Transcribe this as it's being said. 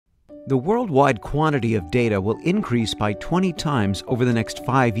The worldwide quantity of data will increase by 20 times over the next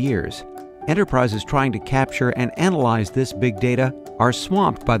 5 years. Enterprises trying to capture and analyze this big data are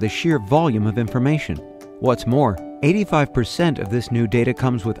swamped by the sheer volume of information. What's more, 85% of this new data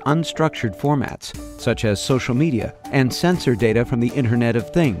comes with unstructured formats, such as social media and sensor data from the Internet of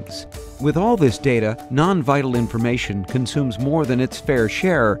Things. With all this data, non-vital information consumes more than its fair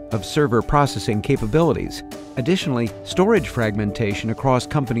share of server processing capabilities. Additionally, storage fragmentation across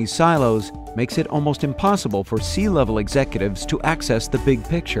companies' silos makes it almost impossible for C-level executives to access the big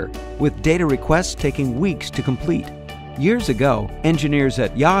picture, with data requests taking weeks to complete. Years ago, engineers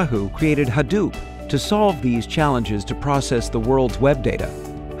at Yahoo created Hadoop to solve these challenges to process the world's web data.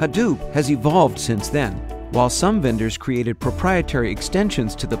 Hadoop has evolved since then. While some vendors created proprietary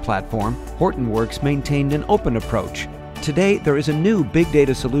extensions to the platform, Hortonworks maintained an open approach. Today, there is a new big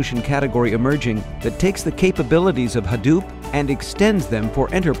data solution category emerging that takes the capabilities of Hadoop and extends them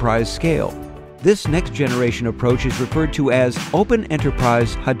for enterprise scale. This next generation approach is referred to as Open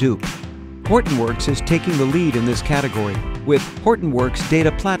Enterprise Hadoop. Hortonworks is taking the lead in this category with Hortonworks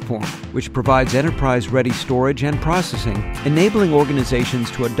Data Platform, which provides enterprise-ready storage and processing, enabling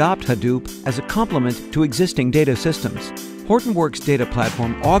organizations to adopt Hadoop as a complement to existing data systems. Hortonworks Data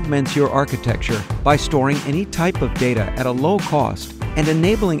Platform augments your architecture by storing any type of data at a low cost and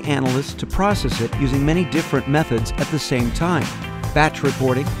enabling analysts to process it using many different methods at the same time: batch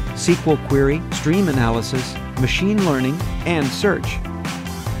reporting, SQL query, stream analysis, machine learning, and search.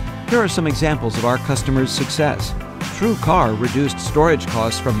 Here are some examples of our customers' success. TrueCar reduced storage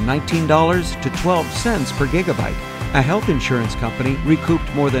costs from $19 to 12 cents per gigabyte. A health insurance company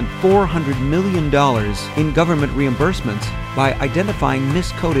recouped more than $400 million in government reimbursements by identifying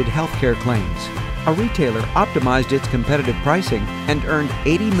miscoded healthcare claims. A retailer optimized its competitive pricing and earned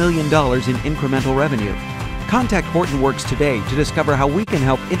 $80 million in incremental revenue. Contact Hortonworks today to discover how we can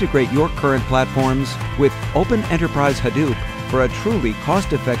help integrate your current platforms with Open Enterprise Hadoop for a truly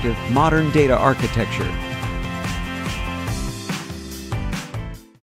cost-effective modern data architecture.